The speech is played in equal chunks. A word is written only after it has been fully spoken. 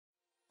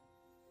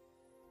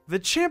The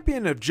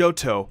champion of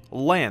Johto,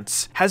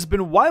 Lance, has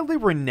been widely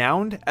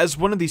renowned as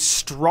one of the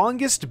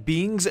strongest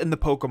beings in the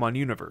Pokemon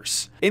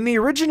universe. In the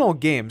original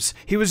games,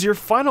 he was your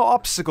final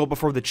obstacle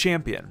before the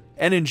champion,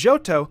 and in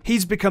Johto,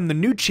 he's become the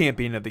new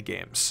champion of the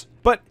games.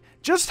 But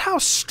just how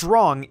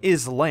strong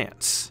is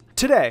Lance?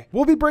 Today,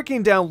 we'll be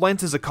breaking down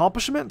Lance's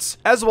accomplishments,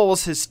 as well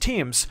as his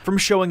teams from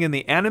showing in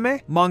the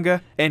anime,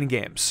 manga, and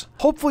games.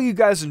 Hopefully you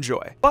guys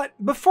enjoy. But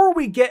before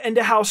we get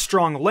into how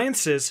strong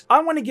Lance is,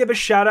 I want to give a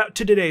shout out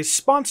to today's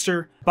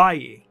sponsor,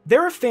 Buyee.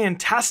 They're a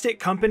fantastic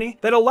company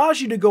that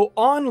allows you to go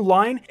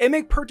online and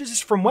make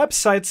purchases from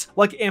websites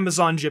like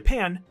Amazon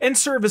Japan, and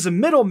serve as a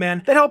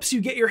middleman that helps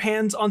you get your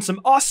hands on some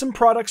awesome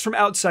products from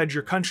outside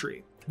your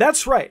country.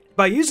 That's right,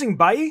 by using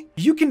Buyee,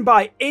 you can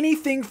buy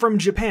anything from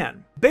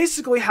Japan.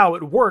 Basically how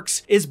it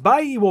works is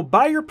Buyee will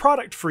buy your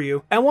product for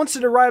you, and once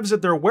it arrives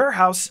at their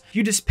warehouse,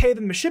 you just pay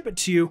them to ship it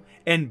to you,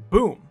 and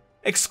boom.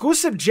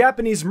 Exclusive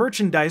Japanese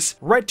merchandise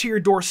right to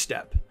your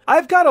doorstep.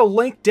 I've got a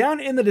link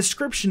down in the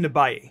description to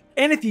Buyee,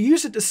 and if you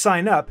use it to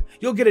sign up,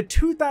 you'll get a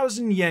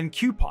 2,000 yen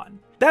coupon.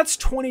 That's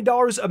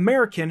 $20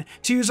 American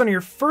to use on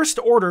your first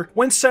order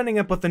when signing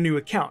up with a new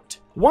account.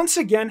 Once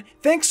again,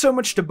 thanks so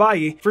much to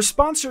Buyee for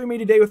sponsoring me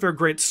today with their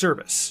great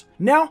service.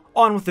 Now,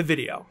 on with the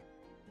video.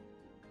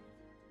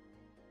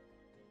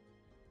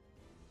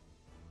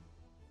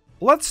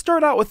 Let's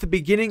start out with the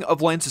beginning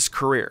of Lance's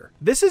career.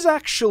 This is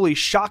actually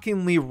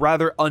shockingly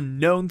rather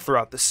unknown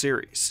throughout the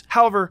series.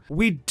 However,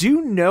 we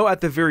do know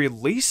at the very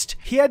least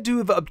he had to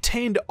have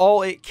obtained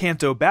all 8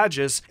 Kanto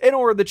badges in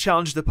order to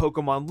challenge the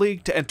Pokemon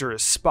League to enter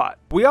his spot.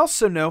 We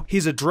also know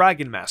he's a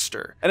Dragon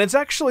Master, and it's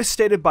actually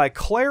stated by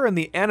Claire in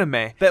the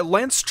anime that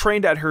Lance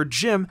trained at her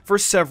gym for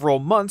several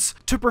months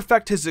to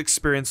perfect his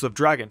experience with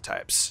Dragon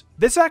types.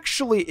 This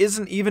actually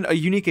isn't even a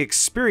unique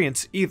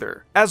experience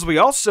either, as we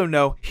also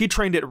know he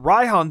trained at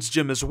Raihan's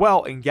gym as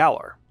well in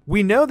Galar.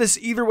 We know this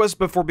either was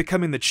before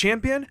becoming the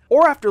champion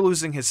or after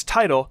losing his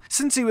title,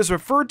 since he was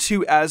referred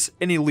to as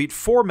an Elite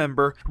Four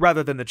member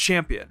rather than the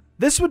champion.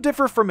 This would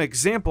differ from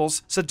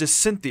examples such as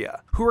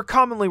Cynthia, who are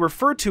commonly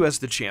referred to as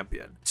the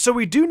champion. So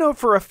we do know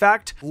for a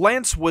fact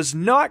Lance was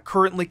not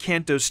currently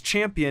Kanto's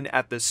champion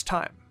at this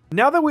time.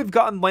 Now that we've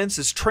gotten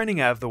Lance's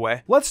training out of the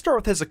way, let's start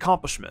with his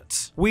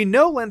accomplishments. We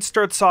know Lance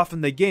starts off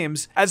in the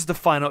games as the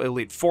final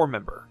Elite Four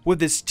member,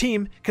 with his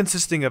team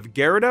consisting of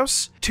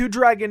Gyarados, 2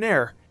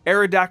 Dragonair,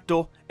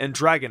 Aerodactyl, and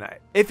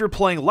Dragonite. If you're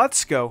playing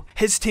Let's Go,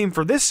 his team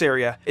for this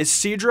area is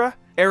Seadra,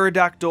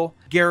 Aerodactyl,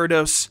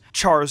 Gyarados,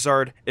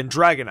 Charizard, and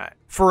Dragonite.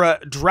 For a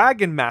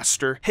Dragon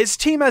Master, his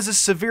team has a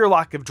severe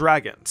lack of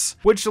dragons,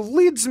 which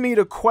leads me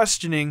to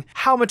questioning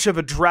how much of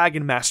a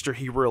Dragon Master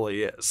he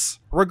really is.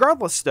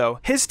 Regardless though,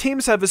 his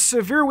teams have a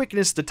severe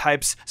weakness to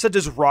types such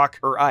as Rock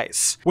or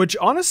Ice, which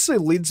honestly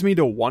leads me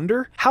to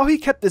wonder how he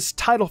kept this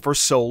title for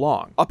so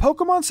long. A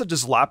Pokemon such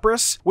as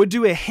Lapras would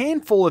do a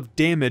handful of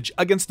damage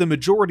against the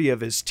majority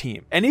of his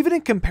team, and even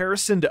in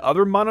comparison to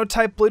other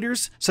monotype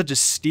leaders such as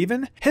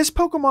Steven, his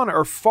Pokemon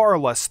are far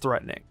less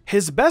threatening.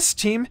 His best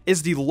team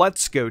is the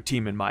Let's Go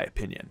team in my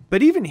opinion,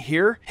 but even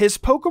here, his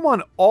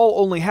Pokemon all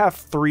only have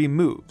 3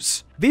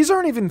 moves. These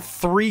aren't even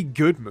 3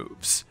 good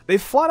moves. They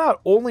flat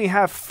out only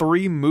have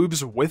 3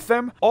 moves with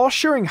them, all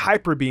sharing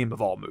Hyper Beam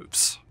of all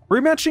moves.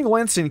 Rematching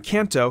Lance in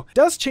Kanto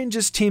does change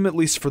his team at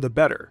least for the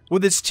better,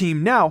 with his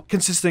team now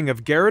consisting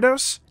of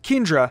Gyarados,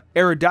 Kingdra,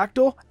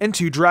 Aerodactyl, and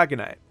 2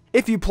 Dragonite,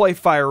 if you play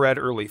Fire Red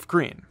or Leaf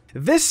Green.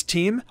 This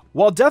team,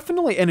 while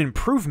definitely an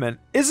improvement,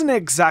 isn't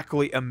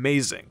exactly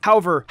amazing.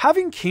 However,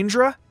 having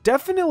Kingdra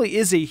definitely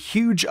is a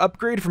huge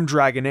upgrade from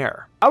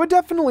Dragonair. I would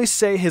definitely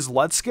say his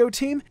Let's Go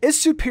team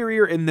is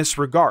superior in this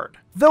regard,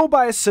 though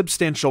by a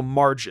substantial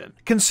margin,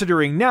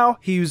 considering now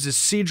he uses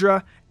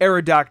Seadra,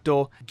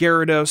 Aerodactyl,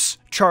 Gyarados,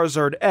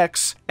 Charizard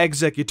X,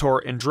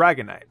 Exeggutor, and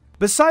Dragonite.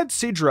 Besides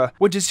Seadra,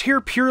 which is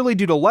here purely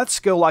due to Let's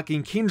Go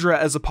lacking Kingdra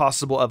as a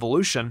possible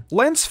evolution,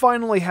 Lance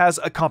finally has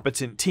a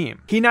competent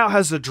team. He now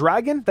has a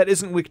dragon that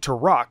isn't weak to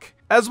rock,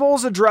 as well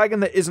as a dragon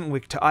that isn't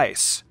weak to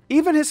ice.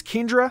 Even his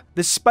Kingdra,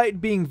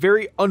 despite being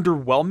very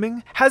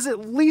underwhelming, has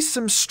at least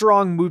some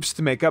strong moves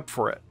to make up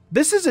for it.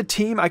 This is a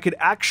team I could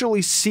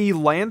actually see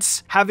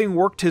Lance having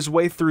worked his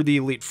way through the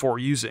Elite Four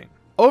using.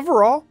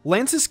 Overall,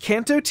 Lance's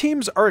Kanto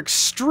teams are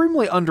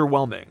extremely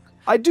underwhelming.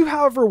 I do,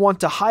 however, want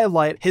to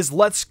highlight his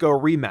Let's Go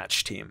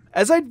rematch team,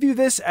 as I'd view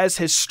this as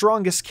his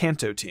strongest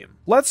Kanto team.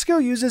 Let's Go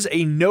uses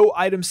a no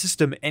item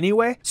system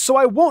anyway, so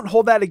I won't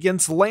hold that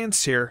against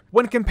Lance here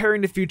when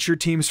comparing to future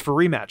teams for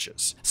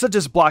rematches, such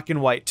as Black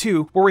and White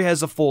 2, where he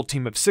has a full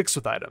team of 6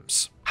 with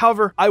items.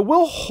 However, I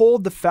will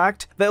hold the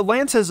fact that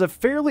Lance has a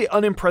fairly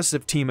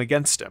unimpressive team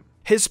against him.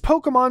 His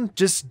Pokemon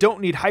just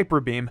don't need Hyper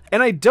Beam,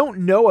 and I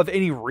don't know of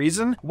any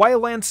reason why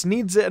Lance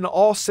needs it in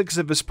all 6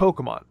 of his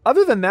Pokemon.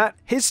 Other than that,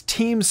 his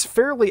team's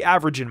fairly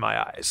average in my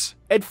eyes.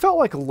 It felt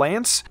like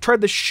Lance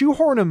tried to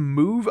shoehorn a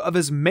move of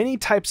as many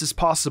types as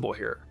possible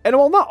here. And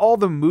while not all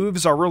the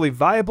moves are really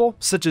viable,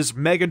 such as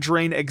Mega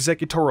Drain,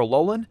 Executor, or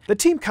Alolan, the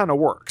team kinda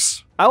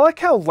works. I like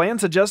how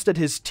Lance adjusted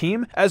his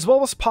team as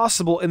well as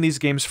possible in these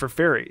games for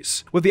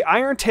fairies, with the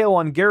Iron Tail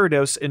on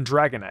Gyarados and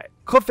Dragonite.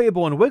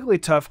 Clefable and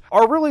Wigglytuff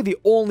are really the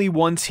only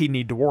ones he'd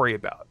need to worry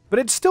about, but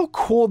it's still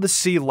cool to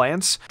see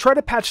Lance try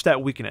to patch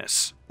that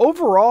weakness.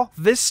 Overall,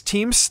 this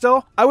team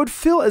still, I would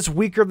feel is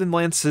weaker than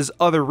Lance's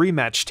other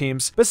rematch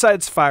teams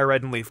besides Fire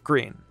Red and Leaf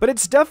Green, but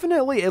it's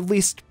definitely at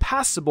least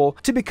passable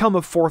to become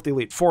a 4th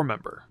Elite Four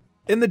member.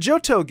 In the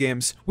Johto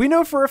games, we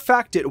know for a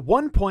fact at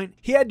one point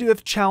he had to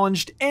have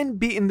challenged and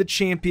beaten the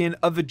champion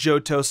of the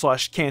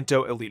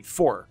Johto/Kanto Elite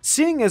Four.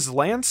 Seeing as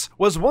Lance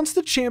was once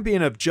the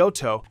champion of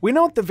Johto, we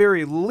know at the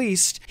very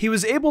least he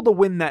was able to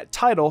win that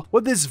title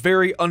with his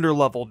very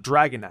underleveled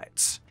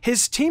Dragonites.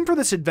 His team for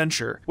this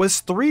adventure was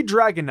 3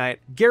 Dragonite,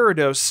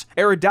 Gyarados,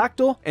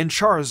 Aerodactyl, and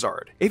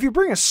Charizard. If you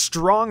bring a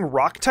strong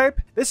rock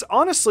type, this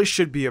honestly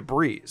should be a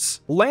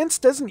breeze. Lance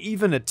doesn't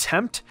even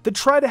attempt to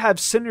try to have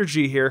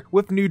synergy here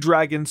with new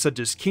dragons such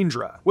as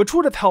Kingdra, which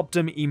would have helped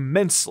him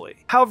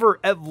immensely.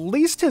 However, at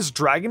least his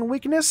dragon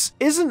weakness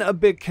isn't a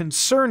big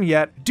concern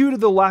yet due to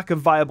the lack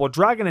of viable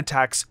dragon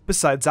attacks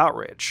besides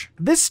Outrage.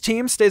 This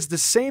team stays the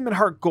same in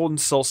Heart Gold and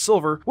Soul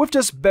Silver with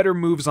just better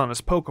moves on his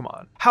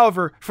Pokemon.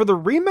 However, for the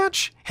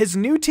rematch, his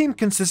new team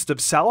consists of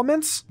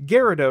Salamence,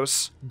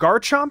 Gyarados,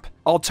 Garchomp,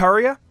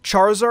 Altaria,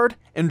 Charizard,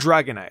 and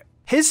Dragonite.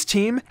 His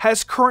team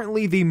has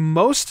currently the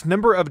most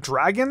number of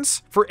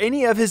dragons for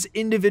any of his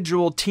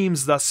individual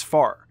teams thus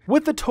far,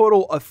 with a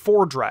total of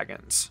 4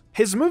 dragons.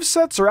 His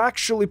movesets are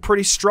actually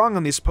pretty strong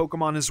on these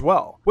Pokemon as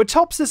well, which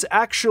helps this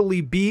actually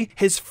be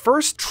his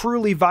first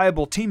truly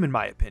viable team in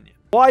my opinion.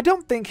 While I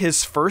don't think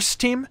his first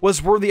team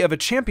was worthy of a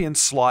champion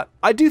slot,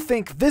 I do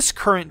think this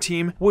current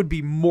team would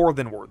be more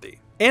than worthy.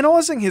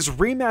 Analyzing his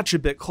rematch a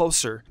bit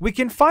closer, we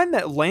can find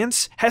that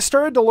Lance has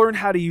started to learn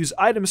how to use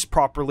items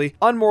properly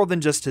on more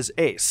than just his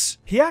ace.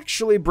 He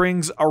actually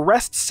brings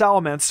Arrest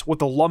Salamence with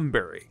a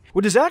Lumberry,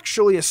 which is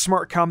actually a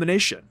smart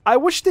combination. I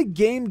wish the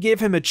game gave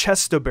him a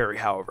Chesto Berry,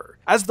 however,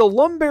 as the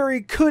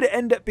Lumberry could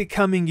end up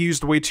becoming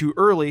used way too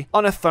early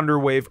on a Thunder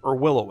Wave or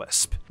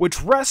Will-O-Wisp,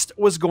 which Rest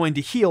was going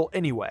to heal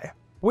anyway.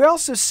 We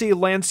also see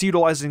Lance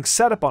utilizing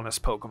Setup on his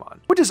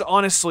Pokemon, which is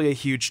honestly a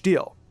huge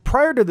deal.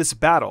 Prior to this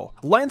battle,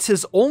 Lance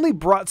has only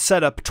brought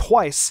Setup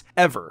twice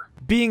ever,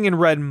 being in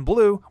Red and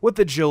Blue with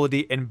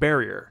Agility and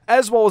Barrier,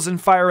 as well as in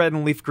Fire Red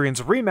and Leaf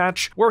Green's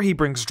rematch where he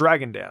brings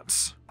Dragon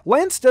Dance.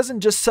 Lance doesn't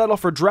just settle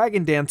for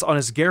Dragon Dance on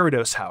his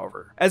Gyarados,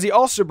 however, as he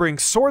also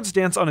brings Swords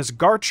Dance on his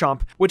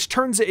Garchomp, which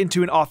turns it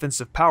into an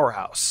offensive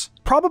powerhouse.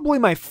 Probably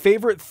my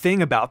favorite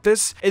thing about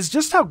this is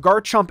just how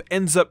Garchomp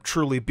ends up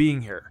truly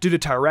being here, due to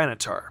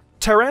Tyranitar.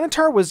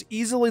 Tyranitar was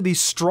easily the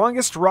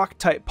strongest rock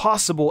type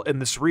possible in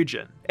this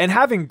region, and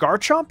having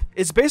Garchomp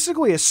is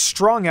basically a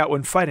strong out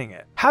when fighting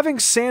it. Having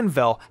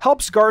Sandveil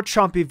helps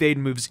Garchomp evade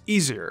moves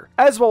easier,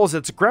 as well as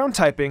its ground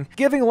typing,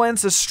 giving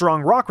Lance a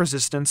strong rock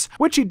resistance,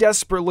 which he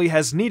desperately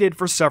has needed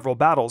for several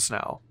battles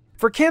now.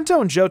 For Kanto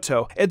and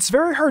Johto, it's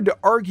very hard to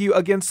argue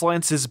against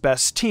Lance's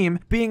best team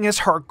being his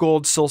Heart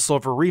Gold Soul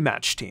Silver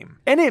rematch team,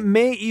 and it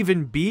may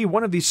even be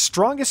one of the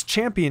strongest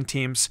champion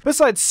teams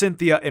besides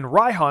Cynthia and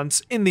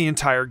Raihan's in the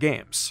entire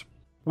games.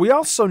 We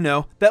also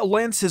know that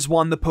Lance has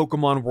won the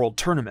Pokemon World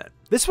Tournament.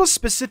 This was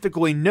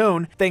specifically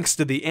known thanks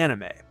to the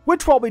anime,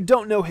 which while we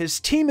don't know his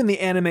team in the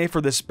anime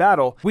for this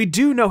battle, we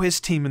do know his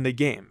team in the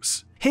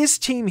games. His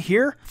team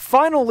here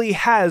finally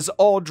has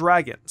all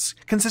dragons,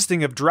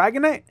 consisting of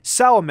Dragonite,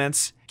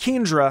 Salamence,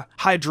 Kingdra,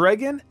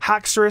 Hydreigon,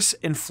 Haxorus,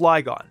 and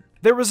Flygon.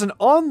 There was an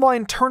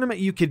online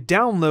tournament you could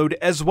download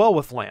as well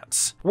with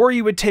Lance, where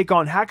you would take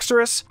on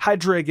Haxorus,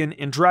 Hydreigon,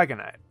 and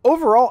Dragonite.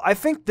 Overall, I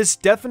think this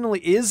definitely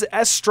is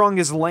as strong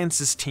as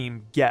Lance's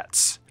team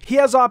gets. He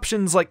has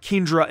options like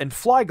Kingdra and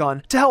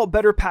Flygon to help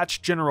better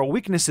patch general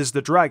weaknesses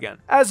to Dragon,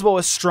 as well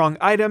as strong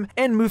item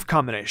and move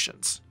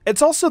combinations.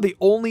 It's also the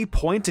only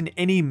point in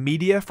any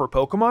media for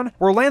Pokemon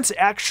where Lance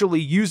actually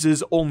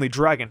uses only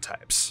Dragon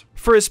types.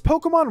 For his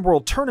Pokemon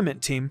World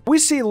Tournament team, we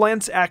see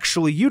Lance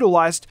actually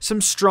utilized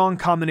some strong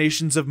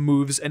combinations of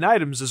moves and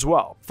items as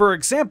well. For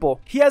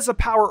example, he has a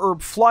Power Herb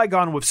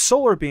Flygon with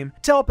Solar Beam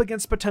to help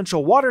against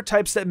potential water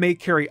types that may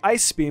carry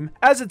Ice Beam,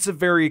 as it's a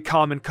very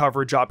common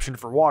coverage option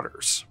for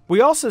waters.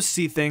 We also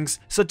see things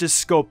such as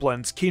Scope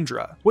Lens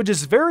Kingdra, which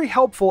is very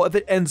helpful if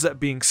it ends up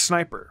being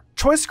Sniper.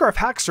 Choice Scarf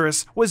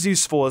Haxorus was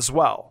useful as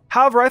well.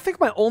 However, I think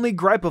my only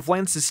gripe of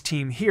Lance's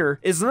team here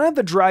is none of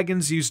the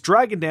dragons use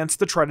Dragon Dance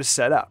to try to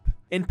set up.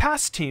 In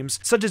past teams,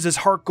 such as his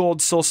Heart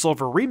Gold Soul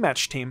Silver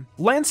rematch team,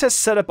 Lance has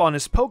set up on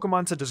his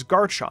Pokemon such as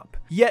Garchomp.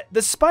 Yet,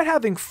 despite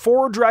having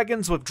 4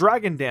 dragons with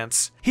Dragon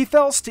Dance, he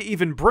fails to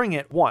even bring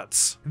it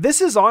once. This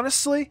is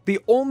honestly the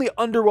only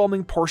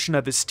underwhelming portion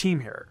of his team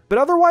here, but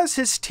otherwise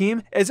his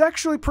team is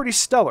actually pretty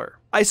stellar.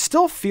 I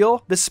still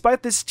feel,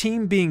 despite this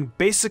team being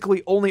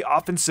basically only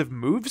offensive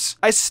moves,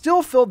 I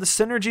still feel the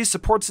synergy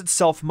supports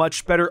itself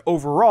much better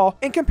overall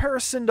in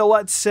comparison to,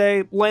 let's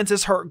say,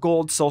 Lance's Heart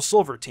Gold Soul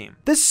Silver team,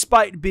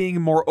 despite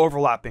being more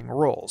overlapping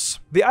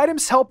roles. The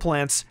items help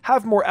Lance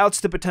have more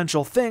outs to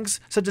potential things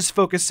such as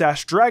Focus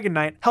Sash Dragon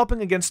Knight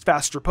helping against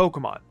faster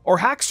Pokemon, or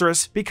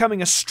Haxorus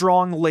becoming a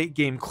strong late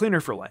game cleaner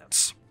for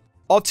Lance.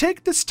 I'll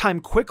take this time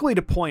quickly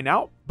to point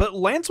out, but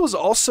Lance was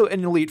also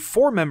an Elite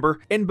Four member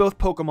in both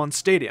Pokemon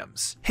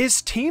stadiums.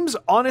 His teams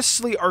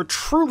honestly are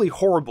truly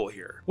horrible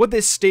here, with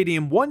his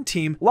Stadium 1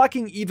 team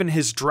lacking even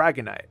his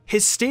Dragonite.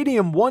 His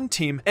Stadium 1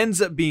 team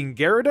ends up being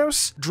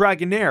Gyarados,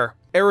 Dragonair,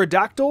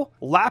 Aerodactyl,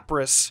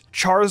 Lapras,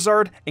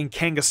 Charizard, and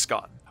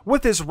Kangaskhan,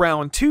 with his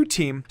Round 2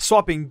 team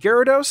swapping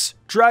Gyarados,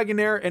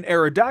 Dragonair, and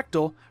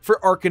Aerodactyl for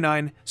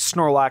Arcanine,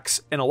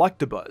 Snorlax, and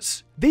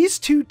Electabuzz. These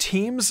two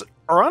teams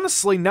are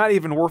honestly not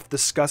even worth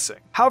discussing.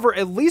 However,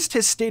 at least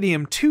his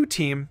Stadium 2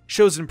 team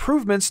shows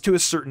improvements to a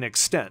certain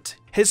extent.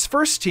 His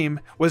first team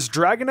was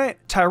Dragonite,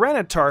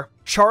 Tyranitar,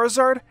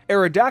 Charizard,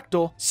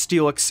 Aerodactyl,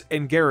 Steelix,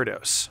 and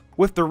Gyarados,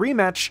 with the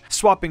rematch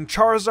swapping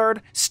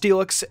Charizard,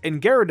 Steelix,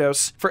 and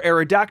Gyarados for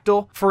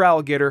Aerodactyl,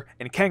 Feraligatr,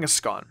 and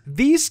Kangaskhan.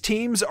 These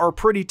teams are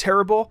pretty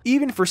terrible,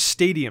 even for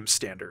Stadium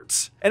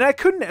standards, and I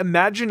couldn't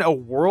imagine a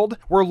world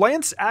where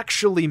Lance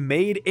actually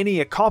made any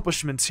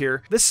accomplishments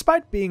here,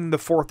 despite being the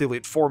 4th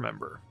Elite Four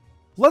member.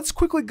 Let's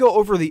quickly go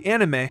over the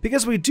anime,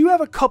 because we do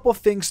have a couple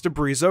things to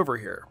breeze over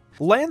here.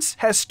 Lance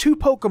has 2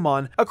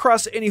 Pokemon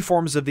across any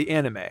forms of the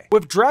anime,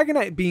 with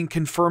Dragonite being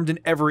confirmed in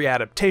every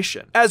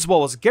adaptation, as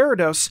well as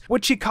Gyarados,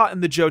 which he caught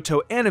in the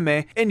Johto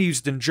anime and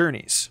used in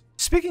Journeys.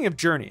 Speaking of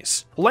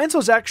Journeys, Lance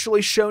was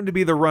actually shown to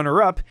be the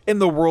runner-up in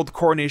the World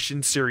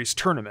Coronation Series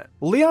tournament.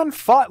 Leon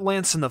fought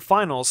Lance in the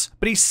finals,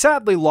 but he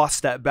sadly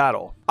lost that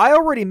battle. I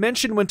already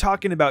mentioned when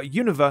talking about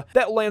Unova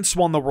that Lance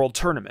won the World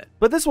Tournament,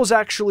 but this was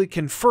actually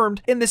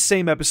confirmed in the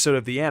same episode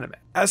of the anime.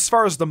 As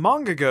far as the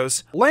manga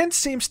goes, Lance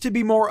seems to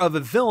be more of a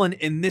villain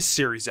in this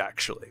series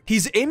actually.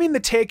 He's aiming to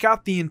take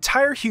out the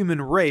entire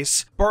human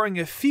race, barring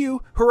a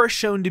few who are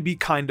shown to be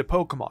kind to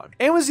Pokemon,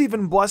 and was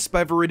even blessed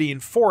by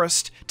Viridian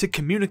Forest to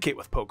communicate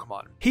with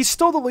Pokemon. He's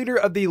still the leader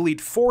of the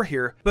Elite Four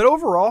here, but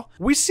overall,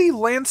 we see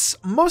Lance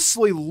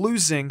mostly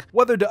losing,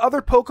 whether to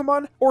other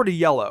Pokemon or to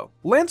Yellow.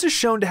 Lance is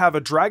shown to have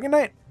a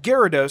Dragonite,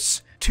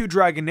 Gyarados, 2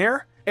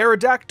 Dragonair,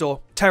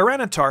 Aerodactyl,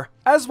 Tyranitar,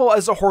 as well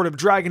as a horde of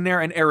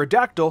Dragonair and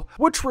Aerodactyl,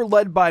 which were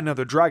led by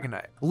another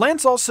Dragonite.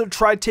 Lance also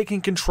tried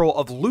taking control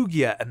of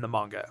Lugia in the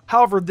manga,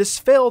 however this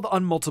failed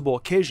on multiple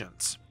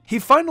occasions. He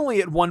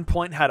finally at one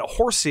point had a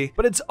Horsey,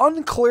 but it's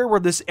unclear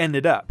where this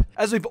ended up,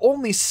 as we've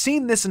only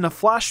seen this in a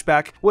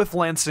flashback with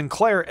Lance and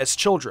Claire as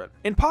children.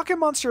 In Pocket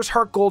Monsters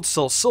Heart Gold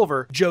Soul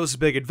Silver, Joe's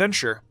Big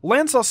Adventure,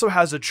 Lance also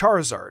has a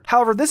Charizard,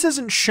 however this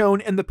isn't shown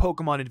in the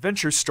Pokemon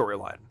Adventure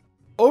storyline.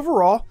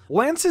 Overall,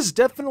 Lance is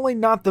definitely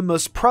not the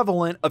most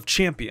prevalent of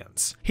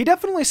champions. He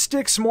definitely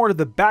sticks more to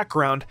the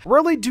background,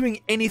 rarely doing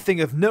anything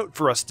of note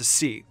for us to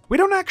see. We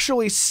don't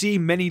actually see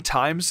many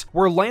times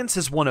where Lance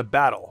has won a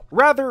battle,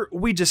 rather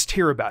we just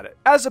hear about it,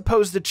 as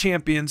opposed to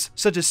champions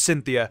such as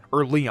Cynthia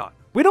or Leon.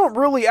 We don't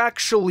really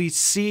actually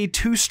see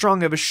too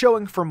strong of a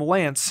showing from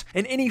Lance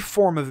in any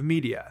form of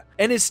media,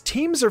 and his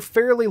teams are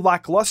fairly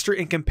lackluster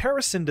in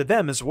comparison to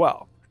them as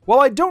well.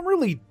 While I don't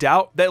really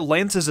doubt that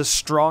Lance is a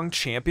strong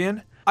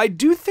champion, I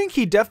do think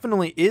he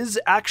definitely is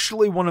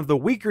actually one of the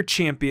weaker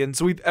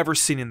champions we've ever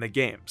seen in the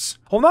games.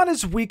 While not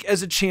as weak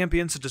as a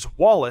champion such as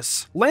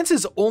Wallace,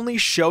 Lance's only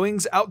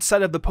showings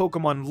outside of the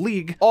Pokemon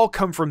League all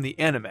come from the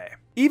anime.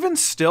 Even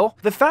still,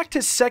 the fact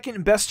his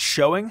second best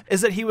showing is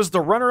that he was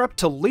the runner-up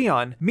to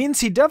Leon means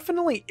he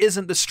definitely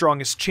isn't the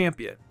strongest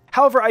champion.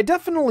 However, I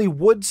definitely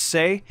would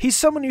say he's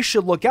someone you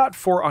should look out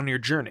for on your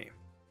journey.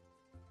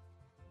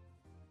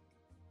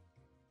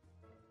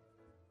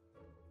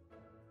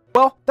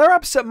 Well, that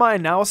wraps up my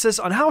analysis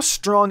on how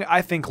strong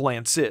I think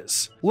Lance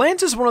is.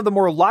 Lance is one of the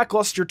more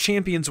lackluster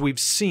champions we've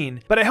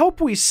seen, but I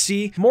hope we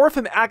see more of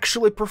him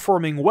actually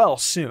performing well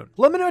soon.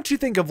 Let me know what you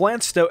think of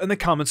Lance though in the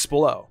comments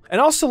below, and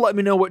also let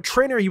me know what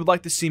trainer you would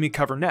like to see me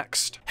cover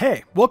next.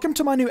 Hey, welcome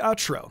to my new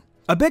outro.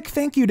 A big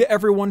thank you to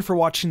everyone for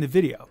watching the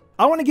video.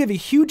 I want to give a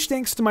huge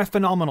thanks to my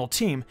phenomenal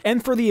team,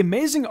 and for the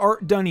amazing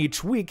art done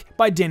each week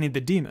by Danny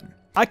the Demon.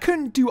 I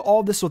couldn't do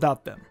all this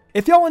without them.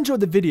 If y'all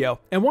enjoyed the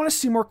video and want to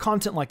see more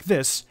content like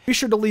this, be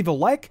sure to leave a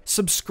like,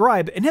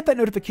 subscribe, and hit that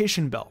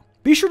notification bell.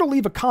 Be sure to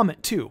leave a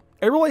comment too.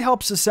 It really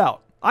helps us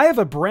out. I have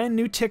a brand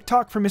new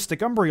TikTok for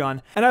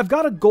MysticUmbreon, and I've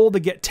got a goal to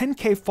get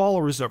 10k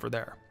followers over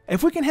there.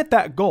 If we can hit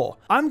that goal,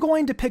 I'm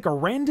going to pick a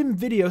random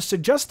video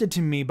suggested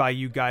to me by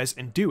you guys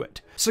and do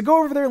it. So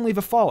go over there and leave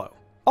a follow.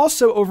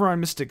 Also, over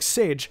on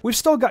MysticSage, we've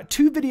still got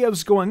 2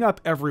 videos going up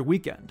every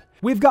weekend.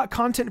 We've got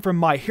content from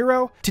My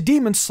Hero, to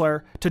Demon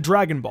Slayer, to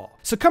Dragon Ball,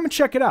 so come and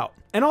check it out.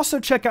 And also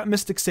check out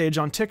MysticSage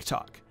on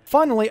TikTok.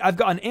 Finally, I've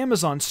got an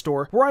Amazon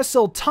store where I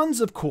sell tons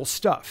of cool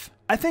stuff.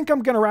 I think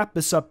I'm gonna wrap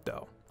this up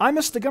though. I'm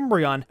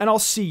MysticUmbreon, and I'll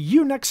see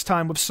you next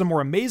time with some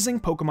more amazing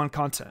Pokemon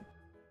content.